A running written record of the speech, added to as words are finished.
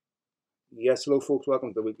Yes, hello folks,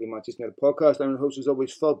 welcome to the weekly Manchester United podcast. I'm your host as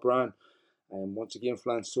always, Phil Brown. I am once again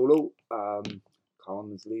flying solo.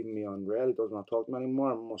 Colin is leaving me on red. He doesn't want to talk to me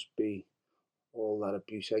anymore. It must be all that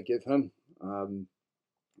abuse I give him.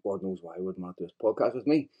 God knows why he wouldn't want to do this podcast with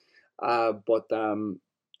me. But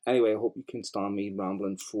anyway, I hope you can stand me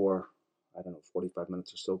rambling for, 45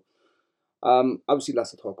 minutes or so. Obviously,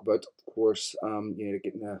 lots to talk about. Of course, United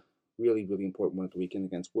getting a really, really important one at the weekend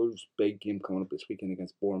against Wolves. Big game coming up this weekend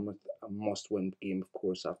against Bournemouth. A must-win game, of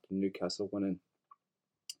course, after Newcastle winning,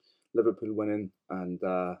 Liverpool winning, and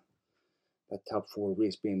that top four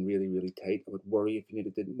race being really, really tight. I would worry if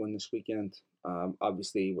United didn't win this weekend.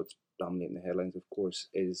 Obviously, what's dominating the headlines, of course,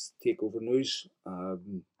 is takeover news.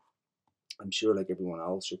 I'm sure, like everyone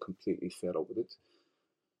else, you're completely fed up with it.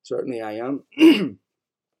 Certainly, I am.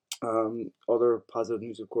 Other positive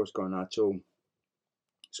news, of course, Garnacho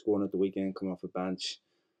scoring at the weekend, coming off the bench,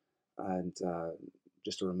 and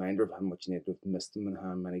just a reminder of how much United have missed him and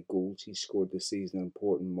how many goals he scored this season in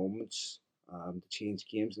important moments to change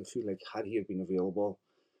games. I feel like had he have been available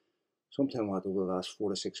sometime over the last 4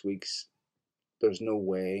 to 6 weeks, there's no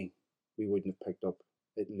way we wouldn't have picked up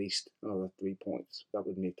at least another 3 points. That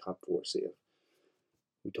would make top four safe.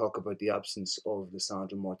 We talk about the absence of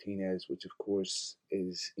Lisandro Martinez, which of course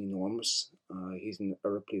is enormous. He's an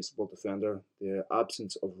irreplaceable defender. The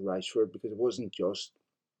absence of Rashford, because it wasn't just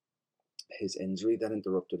his injury that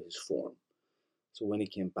interrupted his form. So when he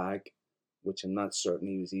came back, which I'm not certain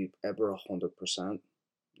he was ever 100%,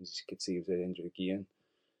 as you could see he was injured again,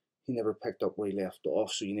 he never picked up where he left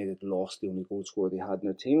off, so United lost the only goal scorer they had in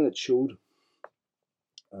their team, and it showed.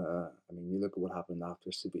 You look at what happened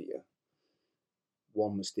after Sevilla.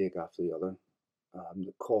 One mistake after the other.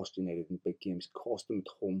 That cost United in big games, cost them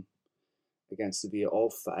at home against Sevilla. All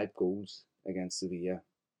 5 goals against Sevilla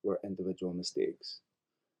were individual mistakes.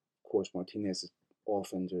 Of course, Martinez is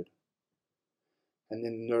off injured. And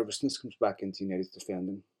then nervousness comes back into United's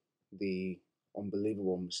defending. The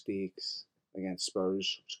unbelievable mistakes against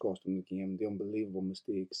Spurs, which cost them the game. The unbelievable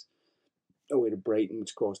mistakes away to Brighton,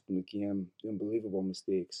 which cost them the game. The unbelievable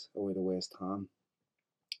mistakes away to West Ham,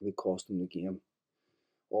 that cost them the game.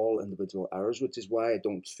 All individual errors, which is why I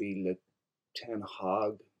don't feel that Ten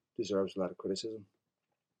Hag deserves a lot of criticism,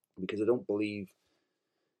 because I don't believe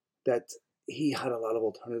that he had a lot of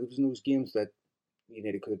alternatives in those games that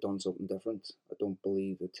United could have done something different. I don't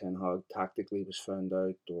believe that Ten Hag tactically was found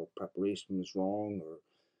out, or preparation was wrong, or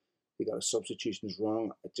he got a substitutions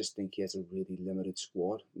wrong. I just think he has a really limited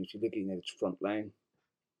squad. And if you look at United's front line,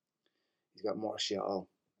 he's got Martial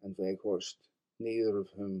and Weghorst, neither of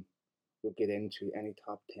whom will get into any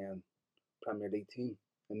top 10 Premier League team,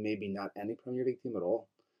 and maybe not any Premier League team at all.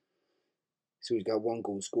 So he's got one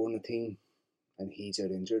goal scorer in the team, and he's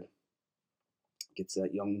out injured. Gets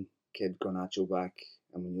that young kid Garnacho back,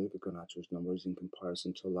 and when you look at Garnacho's numbers in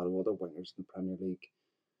comparison to a lot of other wingers in the Premier League,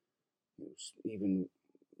 even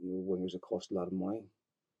wingers that cost a lot of money,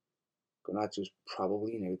 Garnacho's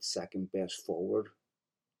probably United's second best forward,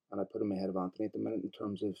 and I put him ahead of Anthony at the minute in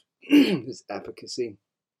terms of his efficacy.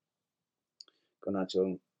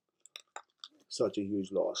 Garnacho, such a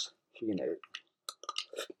huge loss for United.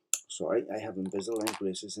 Sorry, I have Invisalign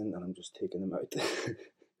braces in and I'm just taking them out.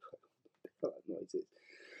 What noise is.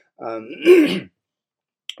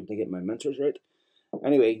 To get my mentors right.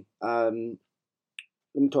 Anyway, let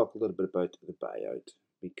me talk a little bit about the buyout,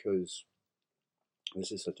 because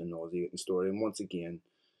this is such a nauseating story, and once again,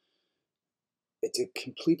 it's a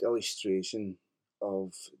complete illustration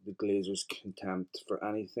of the Glazers' contempt for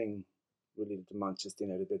anything related to Manchester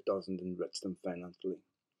United that doesn't enrich them financially.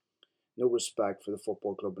 No respect for the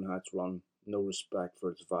football club and how it's run, no respect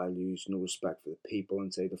for its values, no respect for the people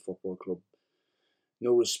inside the football club,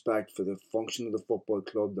 no respect for the function of the football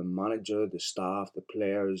club, the manager, the staff, the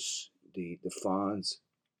players, the fans,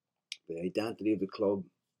 the identity of the club,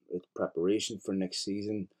 its preparation for next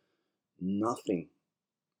season. Nothing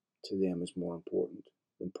to them is more important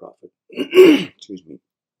than profit. Excuse me.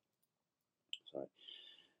 Sorry.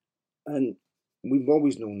 And we've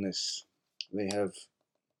always known this. They have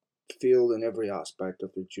failed in every aspect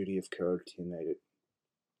of their duty of care to United.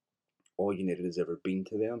 All United has ever been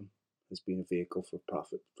to them has been a vehicle for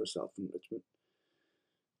profit, for self-enrichment.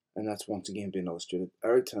 And that's once again being illustrated.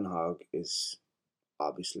 Erik Ten Hag is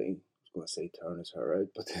obviously, I was going to say tearing his hair out,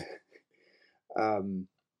 but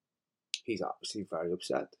he's obviously very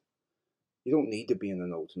upset. You don't need to be in the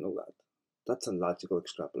know to know that. That's a logical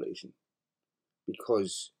extrapolation,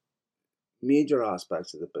 because major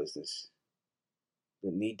aspects of the business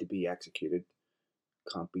that need to be executed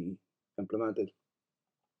can't be implemented.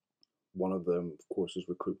 One of them, of course, is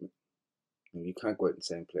recruitment. And you can't go out and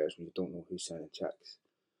sign players when you don't know who's signing checks.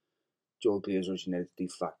 Joe Glazer is United's de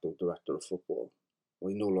facto director of football.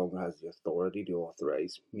 Well, he no longer has the authority to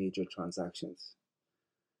authorise major transactions.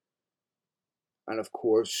 And of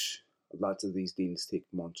course, lots of these deals take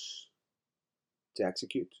months to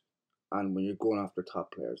execute. And when you're going after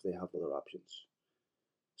top players, they have other options.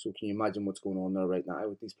 So can you imagine what's going on there right now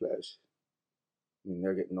with these players? I mean,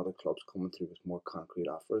 they're getting other clubs coming through with more concrete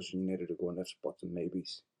offers. United are going ifs, buts, and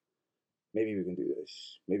maybes. Maybe we can do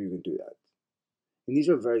this. Maybe we can do that. And these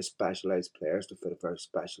are very specialised players to fit a very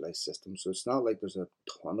specialised system. So it's not like there's a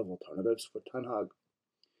ton of alternatives for Ten Hag.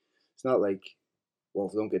 It's not like, well,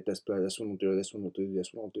 if we don't get this player, this one will do, this one will do,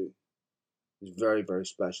 this one will do. It's very, very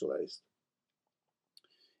specialised.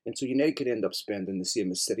 And so United could end up spending the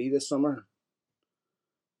same as City this summer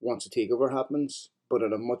once a takeover happens, but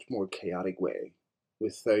in a much more chaotic way,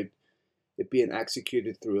 without it being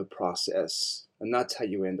executed through a process. And that's how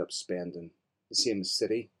you end up spending the same as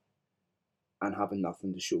City and having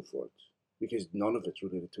nothing to show for it, because none of it's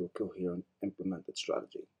related to a coherent, implemented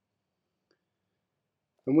strategy.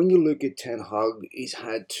 And when you look at Ten Hag, he's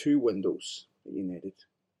had 2 windows at United,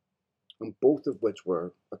 and both of which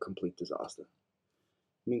were a complete disaster.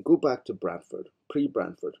 I mean, go back to Brentford,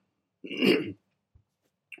 pre-Brentford.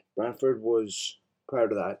 Brentford was, prior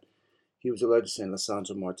to that, he was allowed to sign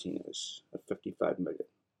Lisandro Martinez at 55 million.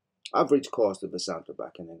 Average cost of a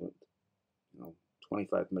centre-back in England.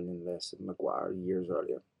 25 million less than Maguire years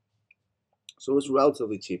earlier. So it was a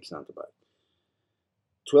relatively cheap centre-back.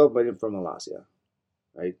 12 million from Malasia,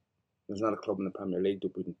 right? There's not a club in the Premier League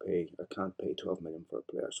that wouldn't pay or can't pay 12 million for a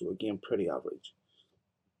player. So again, pretty average.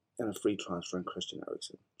 And a free transfer in Christian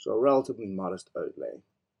Eriksen. So a relatively modest outlay.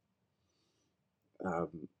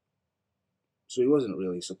 So he wasn't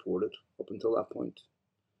really supported up until that point.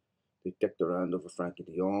 They dicked around over Frankie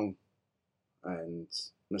de Jong and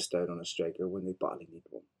missed out on a striker when they badly need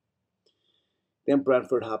one. Then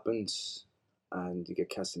Brentford happens and you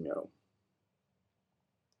get Casemiro.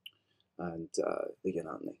 And they get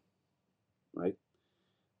Anthony, right?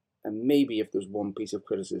 And maybe if there's one piece of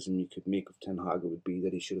criticism you could make of Ten Hag, it would be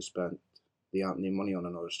that he should have spent the Anthony money on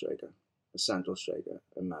another striker, a central striker,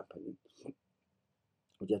 in my opinion.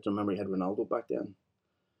 But you have to remember he had Ronaldo back then.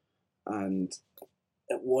 And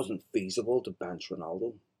it wasn't feasible to bench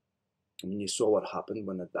Ronaldo. I mean, you saw what happened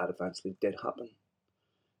when that eventually did happen.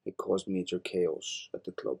 It caused major chaos at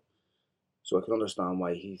the club. So I can understand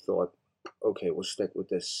why he thought, okay, we'll stick with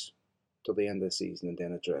this till the end of the season and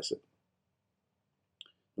then address it.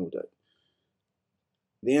 No doubt.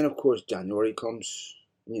 Then, of course, January comes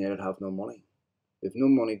and United have no money. They have no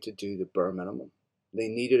money to do the bare minimum. They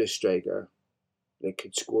needed a striker that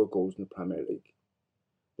could score goals in the Premier League.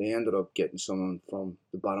 They ended up getting someone from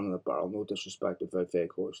the bottom of the barrel, no disrespect to Wout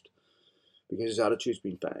Weghorst, because his attitude's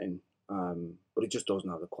been fine, but he just doesn't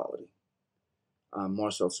have the quality.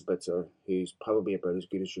 Marcel Sabitzer, who's probably about as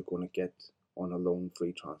good as you're going to get on a loan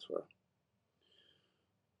free transfer.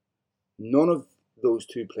 None of those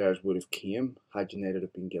 2 players would have came had United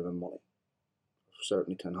have been given money.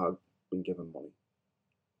 Certainly Ten Hag been given money.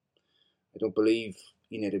 I don't believe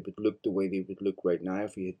United would look the way they would look right now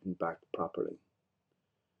if he had been backed properly.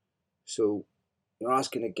 So you're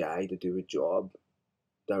asking a guy to do a job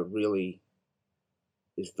that really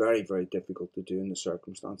is very, very difficult to do in the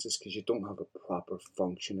circumstances, because you don't have a proper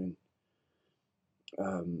functioning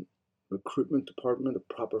recruitment department,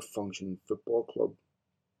 a proper functioning football club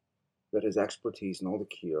that has expertise in all the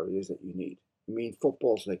key areas that you need. I mean,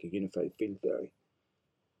 football's like a unified field theory.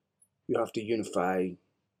 You have to unify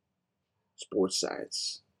sports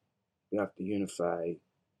science. You have to unify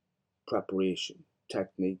preparation,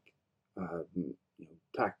 technique,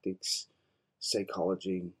 tactics,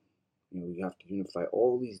 psychology. You have to unify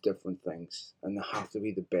all these different things, and they have to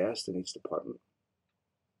be the best in each department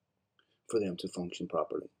for them to function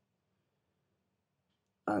properly.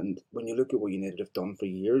 And when you look at what United have done for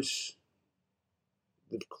years,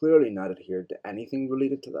 they've clearly not adhered to anything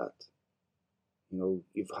related to that.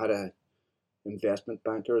 You've had a investment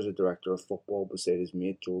banker as a director of football beside his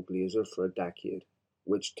mate Joe Glazer for a decade,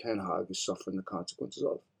 which Ten Hag is suffering the consequences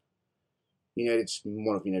of.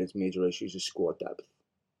 One of United's major issues is squad depth.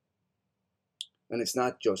 And it's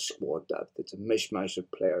not just squad depth, it's a mishmash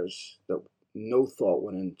of players that no thought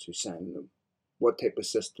went into signing them. What type of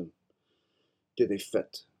system do they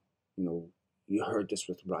fit? You heard this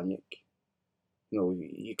with Ranić.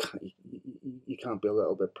 You can't be a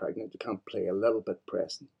little bit pregnant. You can't play a little bit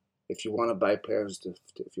pressing. If you want to buy players,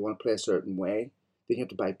 if you want to play a certain way, then you have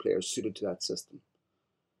to buy players suited to that system.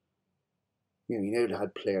 United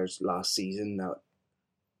had players last season that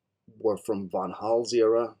were from Van Gaal's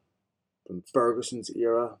era, from Ferguson's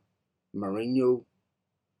era, Mourinho,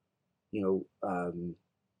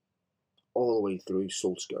 way through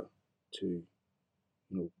Solskjaer to,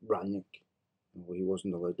 Ranić, he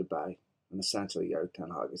wasn't allowed to buy. And essentially, Eric Ten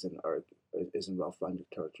Hag is in Ralph Ranić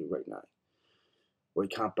territory right now, where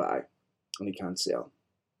he can't buy and he can't sell.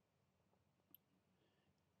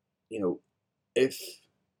 If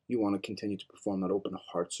you want to continue to perform that open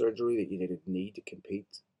heart surgery that United need to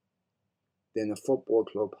compete, then the football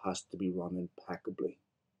club has to be run impeccably.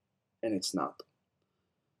 And it's not.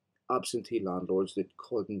 Absentee landlords that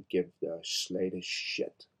couldn't give the slightest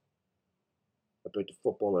shit about the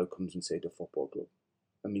football outcomes inside the football club.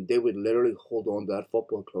 I mean, they would literally hold on to that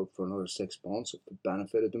football club for another 6 months if it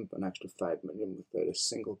benefited them an extra 5 million without a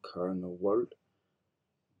single care in the world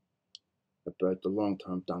about the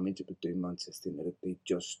long-term damage it would do Manchester United. They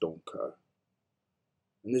just don't care.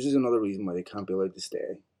 And this is another reason why they can't be allowed to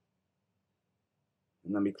stay.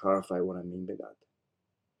 And let me clarify what I mean by that.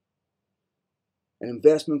 An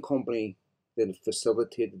investment company that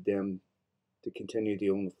facilitated them to continue to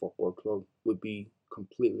own the football club would be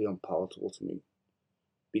completely unpalatable to me.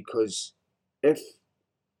 Because if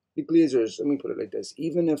the Glazers, let me put it like this,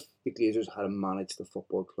 even if the Glazers had managed the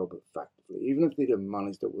football club effectively, even if they'd have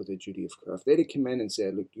managed it with a duty of care, if they'd have come in and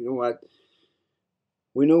said, look, you know what,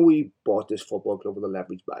 we know we bought this football club with a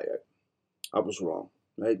leverage buyout. That was wrong,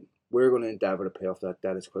 right? We're going to endeavour to pay off that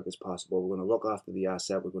debt as quick as possible. We're going to look after the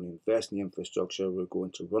asset. We're going to invest in the infrastructure. We're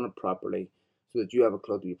going to run it properly so that you have a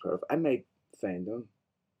club to be proud of. I might find them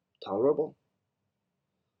tolerable.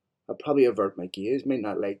 I'd probably avert my gaze, might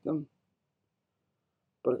not like them,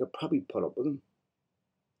 but I could probably put up with them.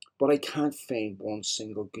 But I can't find one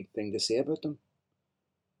single good thing to say about them.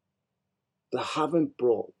 They haven't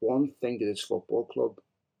brought one thing to this football club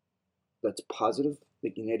that's positive,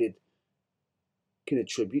 that United can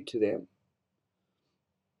attribute to them.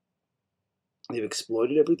 They've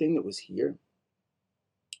exploited everything that was here,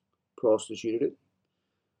 prostituted it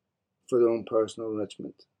for their own personal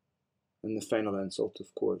enrichment. And the final insult,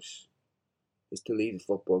 of course, is to leave the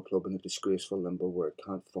football club in a disgraceful limbo where it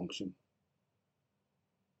can't function,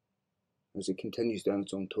 as it continues down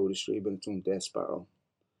its own toadstool and its own death spiral,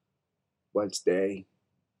 whilst they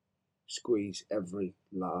squeeze every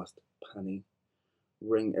last penny,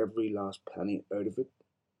 wring every last penny out of it,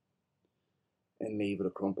 and leave it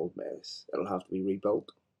a crumpled mess. It'll have to be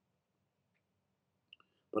rebuilt.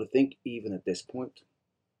 But I think even at this point,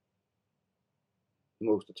 the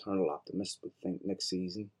most eternal optimist would think next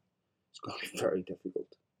season it's going to be very difficult.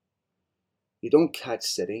 You don't catch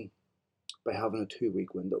City by having a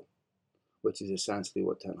 2-week window, which is essentially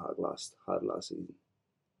what Ten Hag had last season.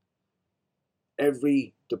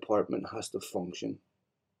 Every department has to function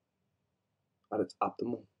at its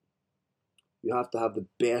optimal. You have to have the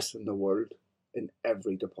best in the world in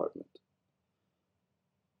every department.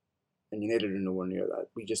 And United are nowhere near that.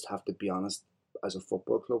 We just have to be honest, as a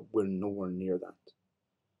football club, we're nowhere near that.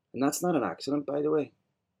 And that's not an accident, by the way.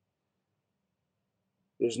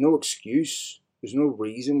 There's no excuse. There's no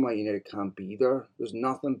reason why United can't be there. There's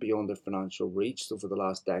nothing beyond their financial reach over the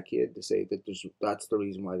last decade to say that that's the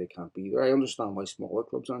reason why they can't be there. I understand why smaller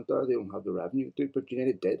clubs aren't there. They don't have the revenue to do it, but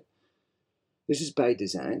United did. This is by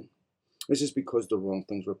design. This is because the wrong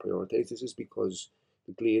things were prioritised. This is because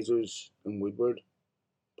the Glazers and Woodward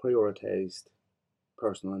prioritised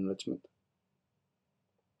personal enrichment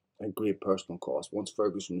and great personal cost. Once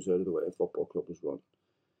Ferguson was out of the way, a football club was run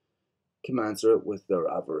commensurate with their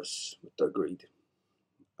avarice, with their greed.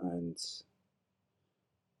 And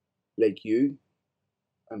like you,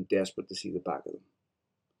 I'm desperate to see the back of them.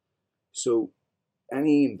 So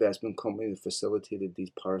any investment company that facilitated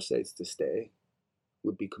these parasites to stay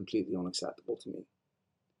would be completely unacceptable to me.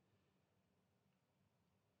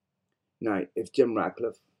 Now, if Jim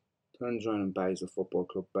Ratcliffe turns around and buys the football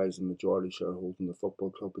club, buys a majority shareholding in the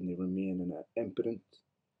football club, and they remain in an impotent,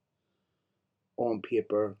 on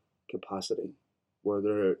paper capacity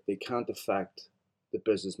where they can't affect the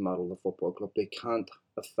business model of the football club, they can't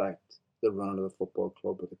affect the running of the football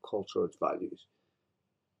club or the culture, its values.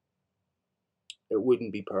 It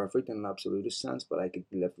wouldn't be perfect in an absolutist sense, but I could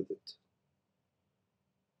live with it.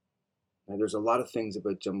 Now, there's a lot of things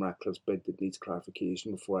about Jim Ratcliffe's bid that needs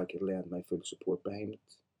clarification before I could lend my full support behind it.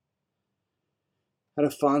 And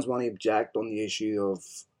if fans want to object on the issue of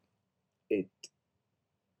it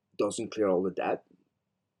doesn't clear all the debt,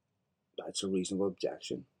 that's a reasonable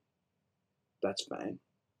objection. That's fine.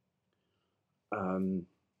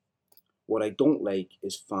 What I don't like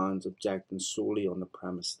is fans objecting solely on the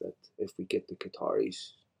premise that if we get the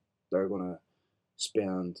Qataris, they're going to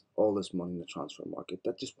spend all this money in the transfer market.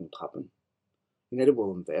 That just won't happen. United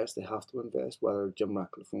will invest. They have to invest, whether Jim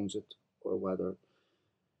Ratcliffe owns it or whether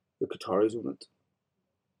the Qataris own it.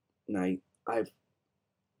 Now, I've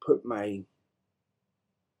put my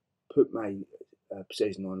put my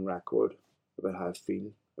position on record about how I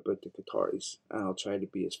feel about the Qataris, and I'll try to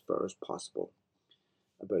be as fair as possible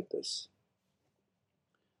about this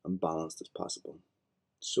and balanced as possible.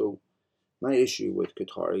 So, my issue with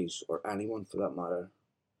Qataris, or anyone for that matter,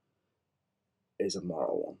 is a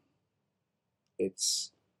moral one.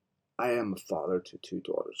 I am a father to 2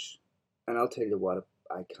 daughters, and I'll tell you what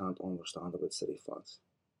I can't understand about City fans.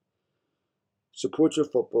 Support your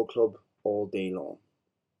football club all day long.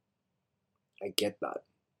 I get that,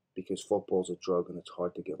 because football's a drug and it's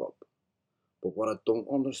hard to give up. But what I don't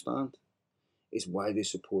understand is why they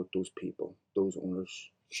support those people, those owners,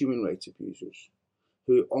 human rights abusers,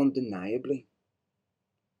 who undeniably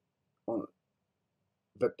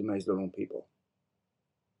victimize their own people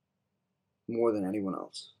more than anyone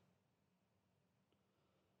else.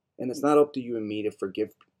 And it's not up to you and me to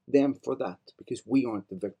forgive them for that, because we aren't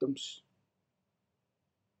the victims.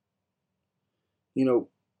 You know,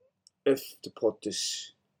 if to put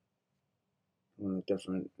this on a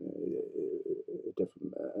different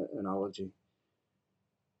analogy,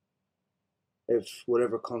 if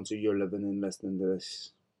whatever country you're living in listening to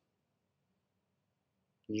this,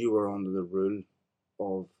 you were under the rule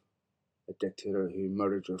of a dictator who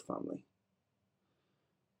murdered your family,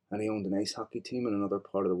 and he owned an ice hockey team in another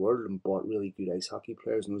part of the world and bought really good ice hockey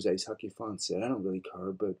players, and those ice hockey fans said, I don't really care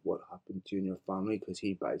about what happened to you and your family because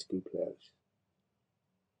he buys good players.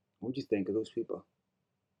 What would you think of those people?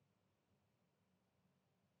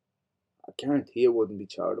 I guarantee it wouldn't be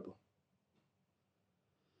charitable.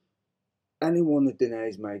 Anyone that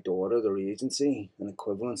denies my daughter their agency and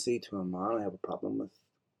equivalency to a man, I have a problem with.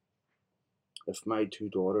 If my 2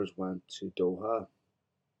 daughters went to Doha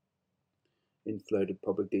and flouted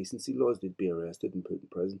public decency laws, they'd be arrested and put in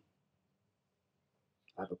prison.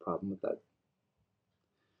 I have a problem with that.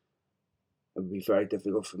 It would be very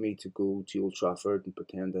difficult for me to go to Old Trafford and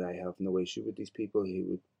pretend that I have no issue with these people who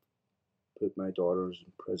would put my daughters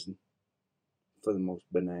in prison for the most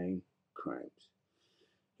benign crimes,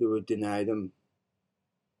 who would deny them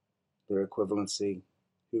their equivalency,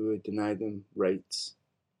 who would deny them rights,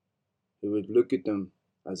 who would look at them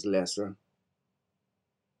as lesser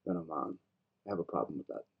than a man. I have a problem with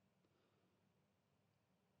that.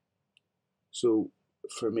 So,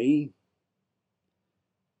 for me,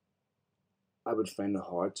 I would find it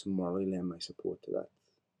hard to morally lend my support to that.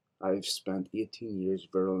 I've spent 18 years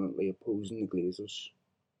virulently opposing the Glazers,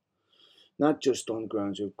 not just on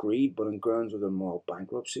grounds of greed, but on grounds of their moral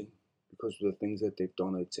bankruptcy, because of the things that they've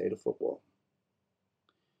done outside of football.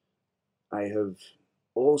 I have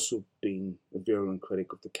also been a virulent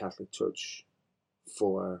critic of the Catholic Church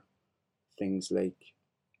for things like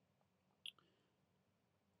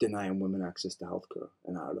denying women access to healthcare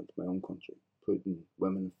in Ireland, my own country, putting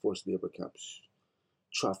women in forced labour camps,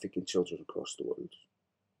 trafficking children across the world,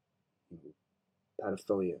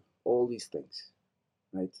 pedophilia, all these things,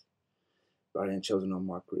 right? Burying children on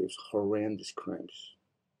marked graves, horrendous crimes.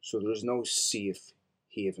 So there's no safe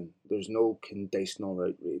haven. There's no conditional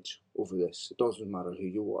outrage over this. It doesn't matter who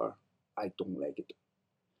you are. I don't like it.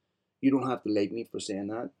 You don't have to like me for saying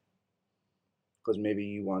that, because maybe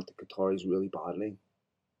you want the Qataris really badly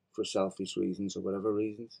for selfish reasons or whatever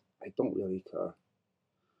reasons. I don't really care,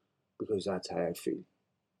 because that's how I feel.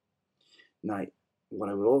 Now, what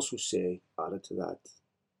I would also say, added to that,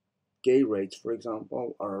 gay rights, for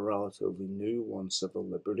example, are a relatively new one civil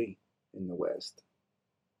liberty in the West.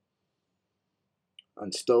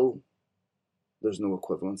 And still, there's no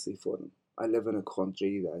equivalency for them. I live in a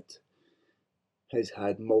country that has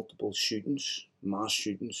had multiple shootings, mass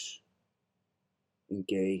shootings, in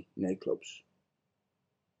gay nightclubs.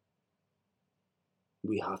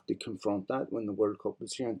 We have to confront that when the World Cup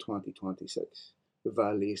is here in 2026. The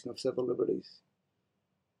violation of civil liberties.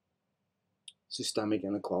 Systemic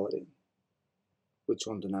inequality, which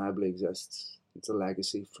undeniably exists. It's a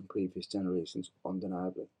legacy from previous generations,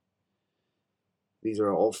 undeniably. These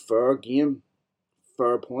are all fair game,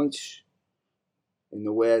 fair points. In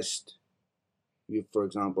the West, for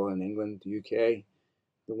example, in England, the UK,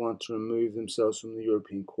 they want to remove themselves from the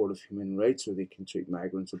European Court of Human Rights so they can treat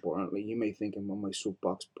migrants abhorrently. You may think I'm on my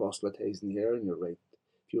soapbox proselytizing here, and you're right.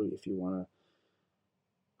 If you want to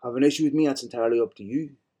have an issue with me, that's entirely up to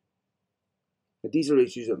you. But these are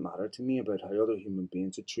issues that matter to me, about how other human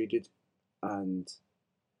beings are treated and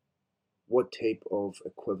what type of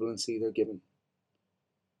equivalency they're given.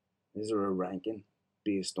 Is there a ranking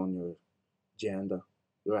based on your gender,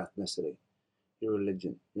 your ethnicity, your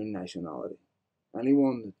religion, your nationality?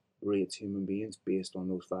 Anyone that rates human beings based on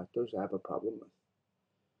those factors, I have a problem with.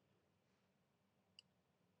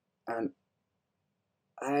 And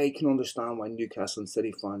I can understand why Newcastle and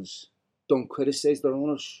City fans don't criticise their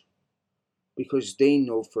owners. because they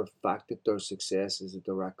know for a fact that their success is a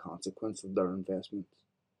direct consequence of their investment.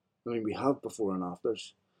 I mean, we have before and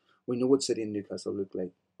afters. We know what City and Newcastle look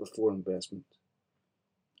like before investment,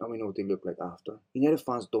 and we know what they look like after. United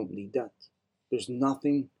fans don't need that. There's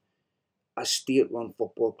nothing a state-run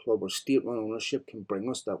football club or state-run ownership can bring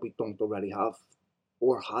us that we don't already have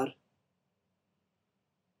or had.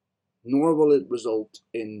 Nor will it result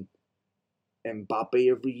in Mbappe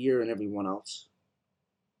every year and everyone else.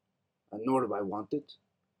 And nor do I want it.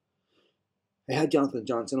 I had Jonathan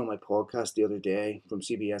Johnson on my podcast the other day from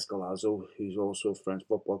CBS Golazo, who's also a French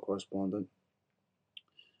football correspondent.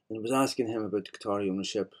 And I was asking him about the Qatari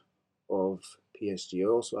ownership of PSG. I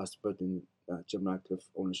also asked about the Jim Ratcliffe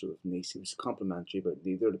ownership of Nice. He was complimentary about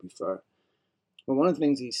neither, to be fair. But one of the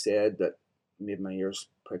things he said that made my ears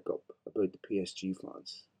prick up about the PSG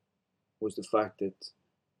fans was the fact that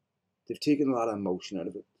they've taken a lot of emotion out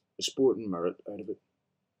of it, the sporting merit out of it,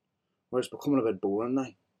 where it's becoming a bit boring now.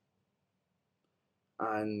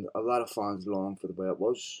 And a lot of fans long for the way it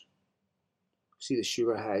was. See, the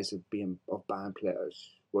sugar highs of buying players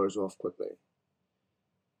wears off quickly.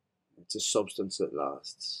 It's a substance that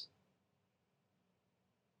lasts.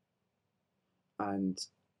 And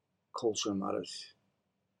culture matters.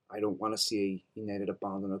 I don't want to see United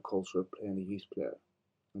abandon a culture of playing a youth player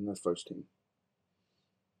in their first team.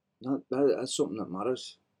 That's something that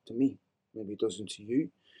matters to me. Maybe it doesn't to you.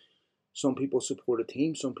 Some people support a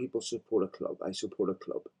team, some people support a club. I support a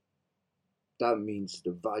club. That means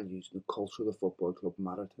the values and the culture of the football club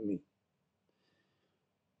matter to me.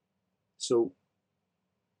 So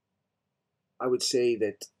I would say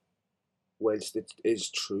that whilst it is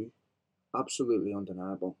true, absolutely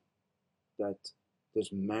undeniable, that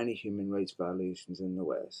there's many human rights violations in the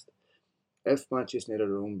West. If Manchester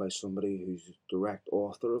United are owned by somebody who's the direct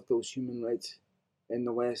author of those human rights in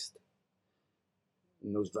the West,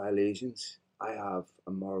 and those violations, I have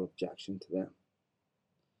a moral objection to them.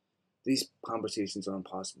 These conversations are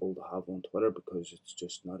impossible to have on Twitter because it's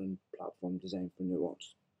just not a platform designed for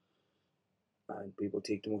nuance. And people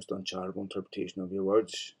take the most uncharitable interpretation of your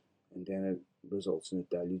words, and then it results in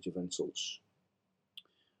a deluge of insults.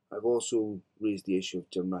 I've also raised the issue of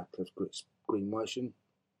Jim Ratcliffe's greenwashing,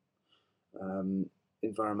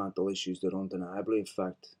 environmental issues that undeniably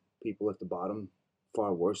affect people at the bottom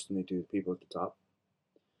far worse than they do the people at the top.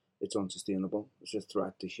 It's unsustainable. It's a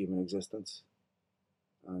threat to human existence,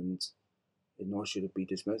 and nor should it be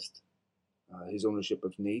dismissed. His ownership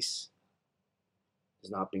of Nice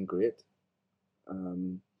has not been great,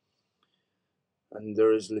 and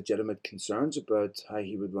there is legitimate concerns about how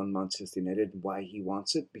he would run Manchester United, why he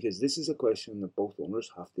wants it, because this is a question that both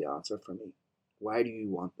owners have to answer for me. Why do you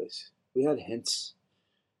want this? We had hints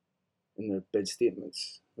in their bid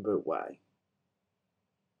statements about why.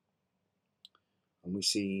 And we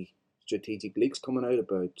see strategic leaks coming out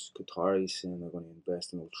about Qataris saying they're going to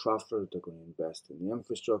invest in Old Trafford, they're going to invest in the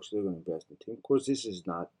infrastructure, they're going to invest in the team. Of course, this is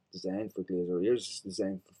not designed for Glazer ears, it's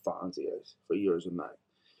designed for fans' ears, for yours and mine.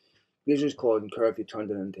 Glazers couldn't care if you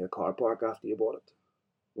turned it into a car park after you bought it.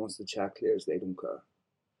 Once the check clears, they don't care.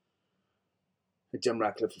 Jim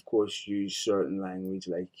Ratcliffe, of course, used certain language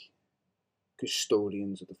like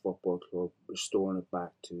custodians of the football club, restoring it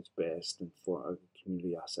back to its best and for a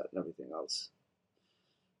community asset and everything else.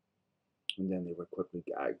 And then they were quickly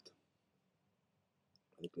gagged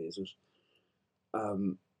by the Glazers.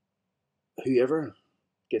 Whoever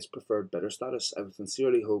gets preferred bidder status, I would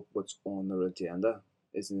sincerely hope what's on their agenda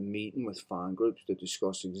is in a meeting with fan groups to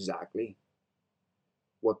discuss exactly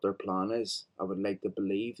what their plan is. I would like to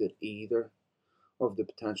believe that either of the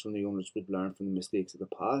potential new owners would learn from the mistakes of the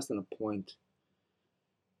past and appoint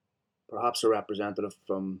perhaps a representative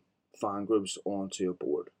from fan groups onto a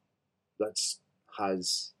board that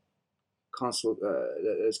is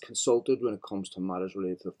consulted when it comes to matters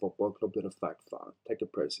related to the football club that affect fans,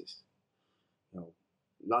 ticket prices,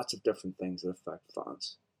 lots of different things that affect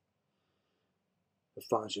fans. The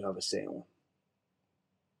fans should have a say on.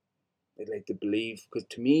 I'd like to believe, because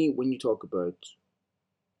to me, when you talk about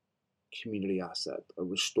community asset or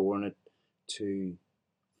restoring it to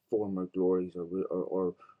former glories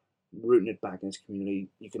or rooting it back in its community,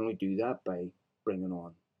 you can only do that by bringing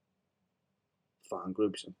on fan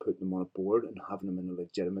groups and putting them on a board and having them in a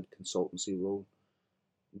legitimate consultancy role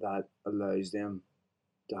that allows them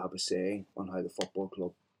to have a say on how the football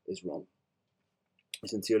club is run. I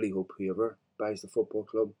sincerely hope whoever buys the football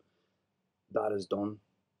club, that is done.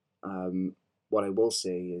 What I will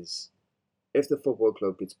say is, if the football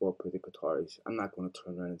club gets bought by the Qataris, I'm not going to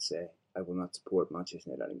turn around and say I will not support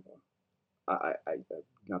Manchester United anymore. I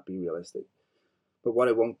not be realistic. But what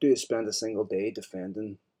I won't do is spend a single day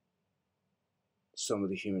defending some of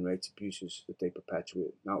the human rights abuses that they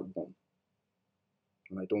perpetuate. Not one.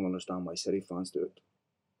 And I don't understand why City fans do it.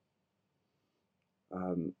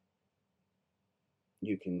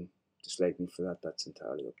 You can dislike me for that. That's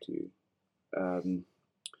entirely up to you.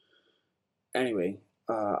 Anyway,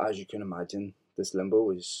 as you can imagine, this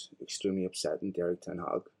limbo is extremely upsetting Derek Ten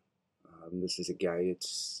Hag. This is a guy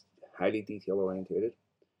that's highly detail orientated,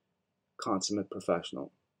 consummate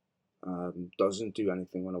professional, doesn't do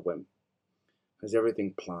anything on a whim, has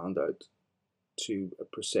everything planned out to a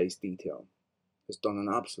precise detail, has done an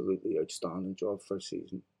absolutely outstanding job first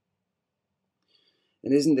season,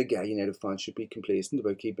 and isn't the guy United fans should be complacent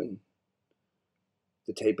about keeping.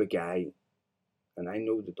 The type of guy, and I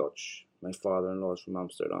know the Dutch, my father-in-law is from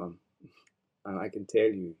Amsterdam, and I can tell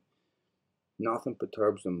you, nothing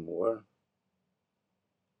perturbs them more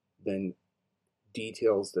than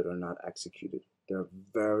details that are not executed. They're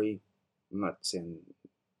very, I'm not saying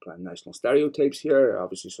national stereotypes here,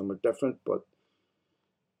 obviously some are different, but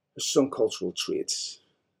there's some cultural traits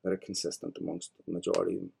that are consistent amongst the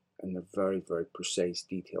majority of them, and they're very, very precise,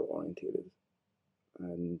 detail orientated,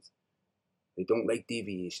 and they don't like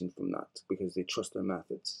deviation from that because they trust their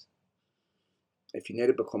methods. If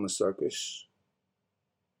United become a circus,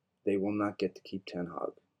 they will not get to keep Ten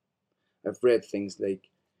Hag. I've read things like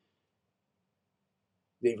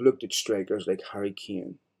they've looked at strikers like Harry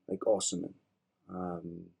Kane, like Osimhen,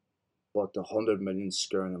 but the 100 million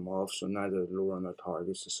scaring them off, so now they're lowering their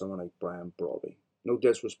targets to someone like Brian Brobby. No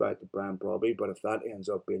disrespect to Brian Brobby, but if that ends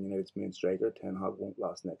up being United's main striker, Ten Hag won't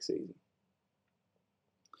last next season.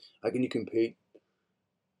 How can you compete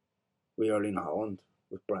with Erling Haaland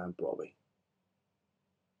with Brian Brobby?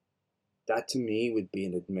 That to me would be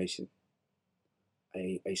an admission,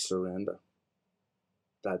 a surrender,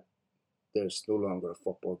 that there's no longer a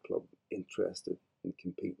football club interested in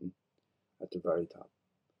competing at the very top.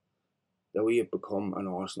 That we have become an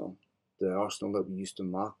Arsenal, the Arsenal that we used to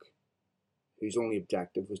mock, whose only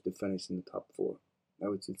objective was to finish in the top four. I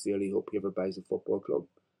would sincerely hope whoever buys a football club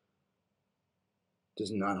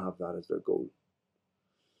does not have that as their goal.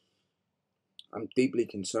 I'm deeply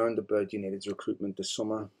concerned about United's recruitment this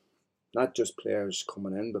summer. Not just players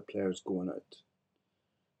coming in, but players going out.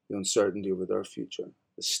 The uncertainty over their future.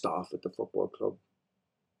 The staff at the football club.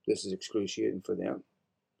 This is excruciating for them,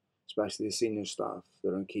 especially the senior staff that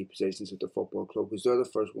are in key positions at the football club, because they're the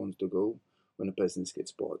first ones to go when a business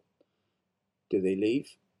gets bought. Do they leave?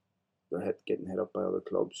 They're getting hit up by other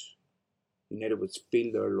clubs. United would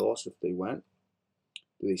feel their loss if they went.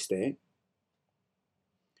 Do they stay?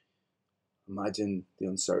 Imagine the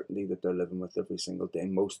uncertainty that they're living with every single day.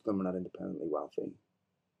 Most of them are not independently wealthy.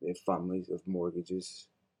 They have families, they have mortgages,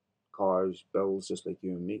 cars, bills, just like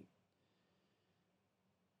you and me.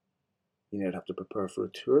 United have to prepare for a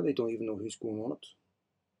tour. They don't even know who's going on it.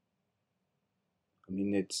 I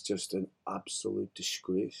mean, it's just an absolute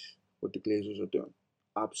disgrace what the Glazers are doing.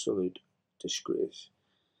 Absolute disgrace.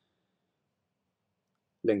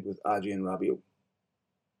 Linked with Adrian Rabiot.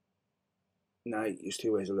 Now, there's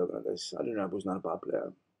two ways of looking at this. Adrian Rabiot's not a bad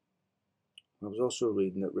player. I was also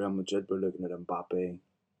reading that Real Madrid were looking at Mbappe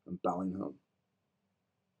and Bellingham.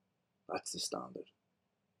 That's the standard.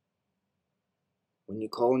 When you're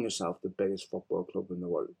calling yourself the biggest football club in the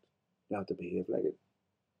world, you have to behave like it.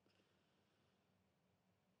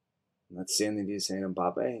 I'm not saying that he's saying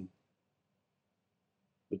Mbappe.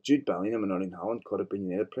 But Jude Bellingham and Erling Haaland could have been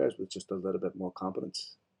United players with just a little bit more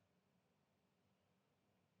competence.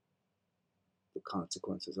 The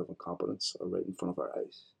consequences of incompetence are right in front of our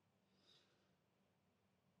eyes.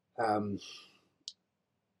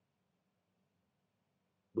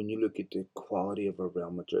 When you look at the quality of a Real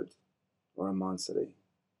Madrid or a Man City,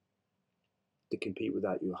 to compete with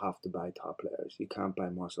that, you have to buy top players. You can't buy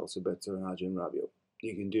Marcel Sabitzer and Adrian Rabiot.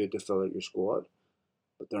 You can do it to fill out your squad,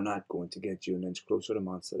 but they're not going to get you an inch closer to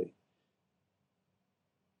Man City.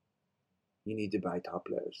 You need to buy top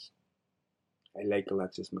players. I like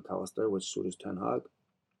Alexis McAllister, which so does Ten Hag.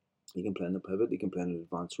 He can play in the pivot, he can play in an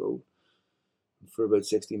advanced role. For about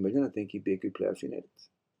 60 million, I think he'd be a good player for United.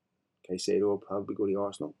 Caicedo will probably go to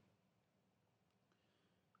Arsenal.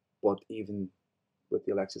 But even with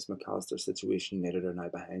the Alexis McAllister situation, United are now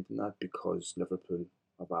behind in that because Liverpool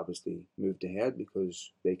have obviously moved ahead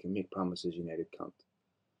because they can make promises United can't.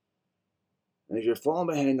 And if you're falling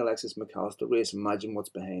behind the Alexis McAllister race, imagine what's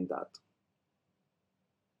behind that.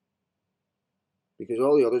 Because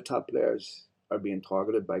all the other top players are being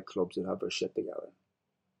targeted by clubs that have their shit together.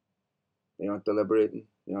 They aren't deliberating,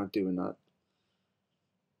 they aren't doing that.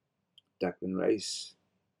 Declan Rice.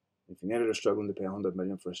 If United are struggling to pay 100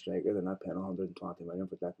 million for a striker, they're not paying 120 million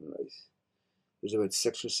for Declan Rice. There's about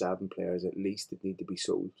 6 or 7 players at least that need to be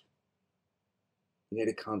sold.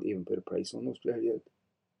 United can't even put a price on those players yet.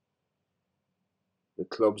 The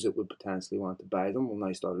clubs that would potentially want to buy them will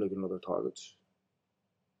now start looking at other targets.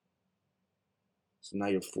 So now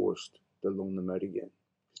you're forced to loan them out again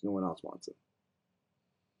because no one else wants them.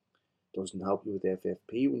 Doesn't help you with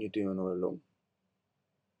FFP when you do another loan.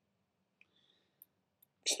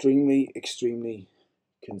 Extremely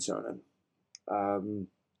concerning.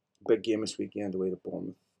 Big game this weekend away to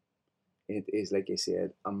Bournemouth. It is, like I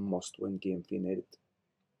said, a must-win game for United.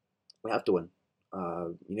 We have to win.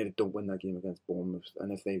 United don't win that game against Bournemouth,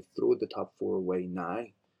 and if they throw the top 4 away now,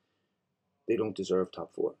 they don't deserve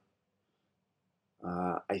top 4.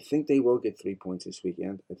 I think they will get 3 points this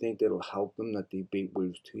weekend. I think that'll help them that they beat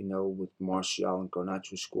Wolves 2-0 with Martial and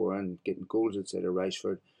Garnacho scoring, getting goals outside of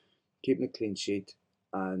Rashford, keeping a clean sheet,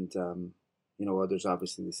 and there's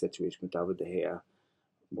obviously the situation with David De Gea,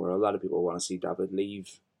 where a lot of people want to see David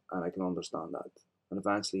leave, and I can understand that. And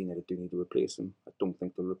eventually United do need to replace him. I don't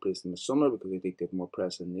think they'll replace him this summer because I think they have more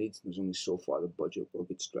pressing needs. There's only so far the budget will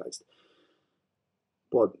get stretched.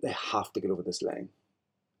 But they have to get over this line.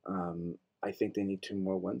 I think they need 2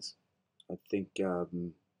 more wins. I think they'll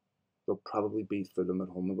probably beat Fulham at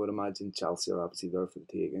home, I would imagine. Chelsea are obviously there for the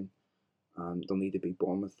taking. They'll need to beat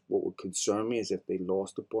Bournemouth. What would concern me is if they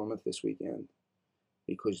lost to Bournemouth this weekend,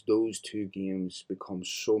 because those 2 games become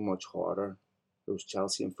so much harder. Those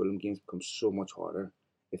Chelsea and Fulham games become so much harder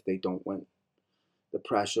if they don't win. The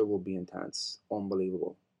pressure will be intense,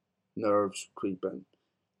 unbelievable. Nerves creeping.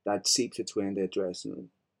 That seeps its way into the dressing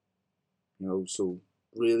room. So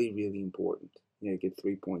really important. Get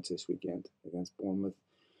 3 points this weekend against Bournemouth.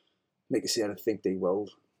 Like I said, I think they will.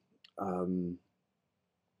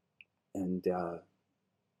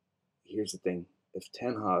 Here's the thing. If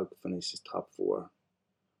Ten Hag finishes top 4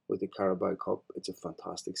 with the Carabao Cup, it's a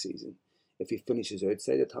fantastic season. If he finishes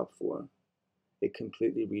outside the top 4, it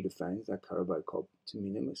completely redefines that Carabao Cup to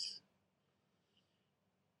meaningless.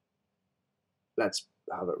 Let's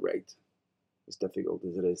have it right. As difficult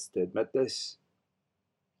as it is to admit this,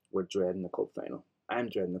 we're dreading the cup final. I'm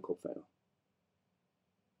dreading the cup final.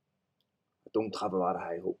 I don't have a lot of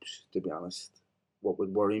high hopes, to be honest. What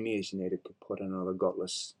would worry me is United could put in another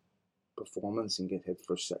gutless performance and get hit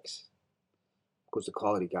for 6. Because the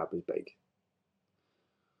quality gap is big.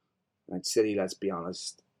 And City, let's be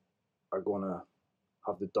honest, are going to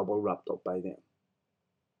have the double wrapped up by then.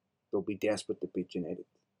 They'll be desperate to beat United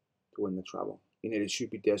to win the treble. United should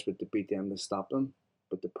be desperate to beat them to stop them.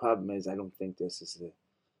 But the problem is, I don't think this is an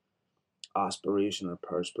aspiration or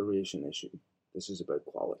perspiration issue. This is about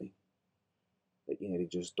quality that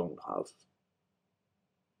United just don't have.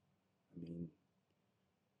 I mean,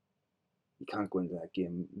 you can't go into that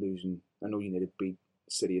game losing. I know United beat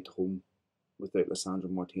City at home without Lisandro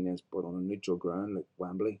Martinez, but on a neutral ground like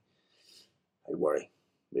Wembley, I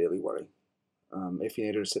really worry. If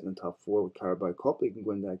United are sitting in top 4 with Carabao Cup, they can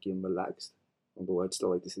go into that game relaxed. Although I'd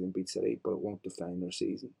still like to see them beat City, but it won't define their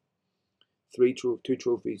season. 2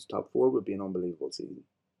 trophies, top 4 would be an unbelievable season.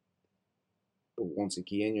 But once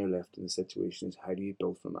again, you're left in the situation is how do you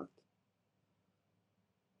build from that?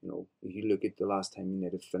 If you look at the last time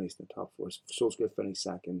United finished in the top 4, Solskjaer finished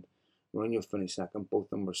second, Mourinho finished second, both of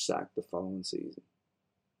them were sacked the following season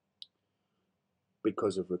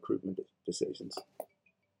because of recruitment decisions.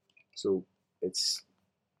 So it's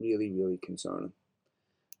really concerning.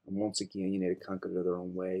 And once again, United can't get it their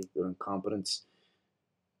own way. Their incompetence.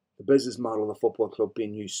 The business model of the football club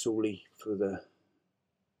being used solely for the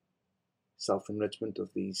self-enrichment of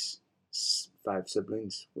these 5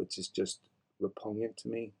 siblings, which is just repugnant to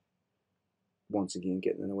me. Once again,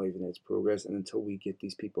 getting in the way of United's progress. And until we get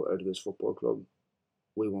these people out of this football club,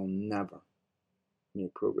 we will never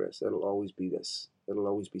make progress. It'll always be this. It'll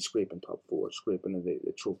always be scraping top 4, scraping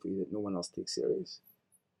the trophy that no one else takes serious.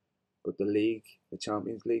 But the league, the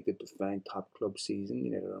Champions League, the defined top club season,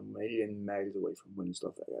 United are a million miles away from winning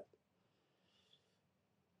stuff like that.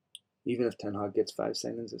 Even if Ten Hag gets 5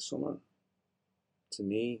 signings this summer, to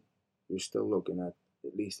me, you're still looking at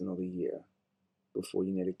least another year before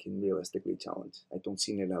United can realistically challenge. I don't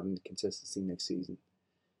see United having the consistency next season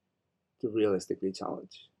to realistically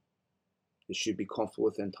challenge. They should be comfortable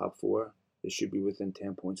within top 4. They should be within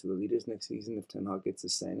 10 points of the leaders next season if Ten Hag gets the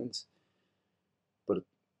signings. But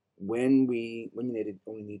when United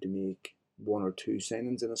only need to make 1 or 2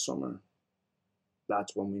 signings in a summer,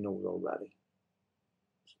 that's when we know they're ready.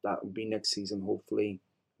 So that will be next season, hopefully,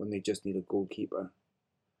 when they just need a goalkeeper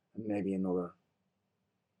and maybe another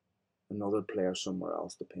player somewhere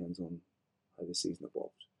else, depends on how the season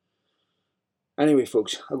evolves. Anyway,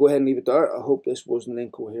 folks, I'll go ahead and leave it there. I hope this wasn't an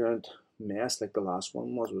incoherent mess like the last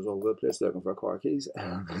one was. It was all over the place looking for car keys.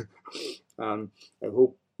 I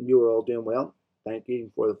hope you are all doing well. Thank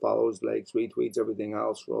you for the follows, likes, retweets, everything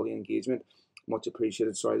else, for all the engagement. Much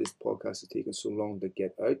appreciated. Sorry this podcast has taken so long to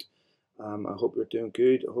get out. I hope you're doing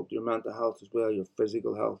good. I hope your mental health as well, your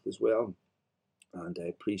physical health as well. And I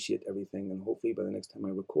appreciate everything. And hopefully by the next time I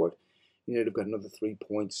record, United have got another 3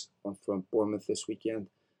 points from Bournemouth this weekend.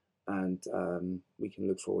 And we can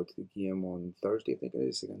look forward to the game on Thursday, I think it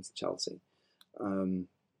is, against Chelsea. And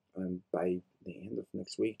by the end of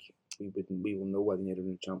next week, we will know whether United are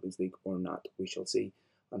in the Champions League or not. We shall see.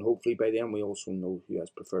 And hopefully by then we also know who has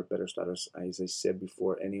preferred bidder status. As I said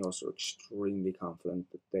before, any of us are extremely confident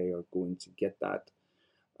that they are going to get that.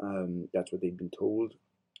 That's what they've been told.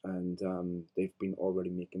 And they've been already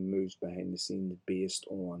making moves behind the scenes based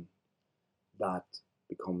on that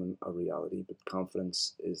becoming a reality. But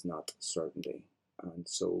confidence is not certainty. And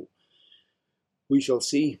so we shall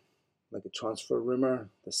see. Like a transfer rumour,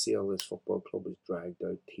 the sale of this football club is dragged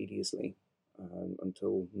out tediously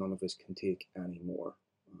until none of us can take any more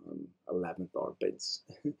 11th hour bids.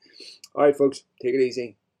 All right, folks, take it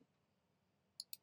easy.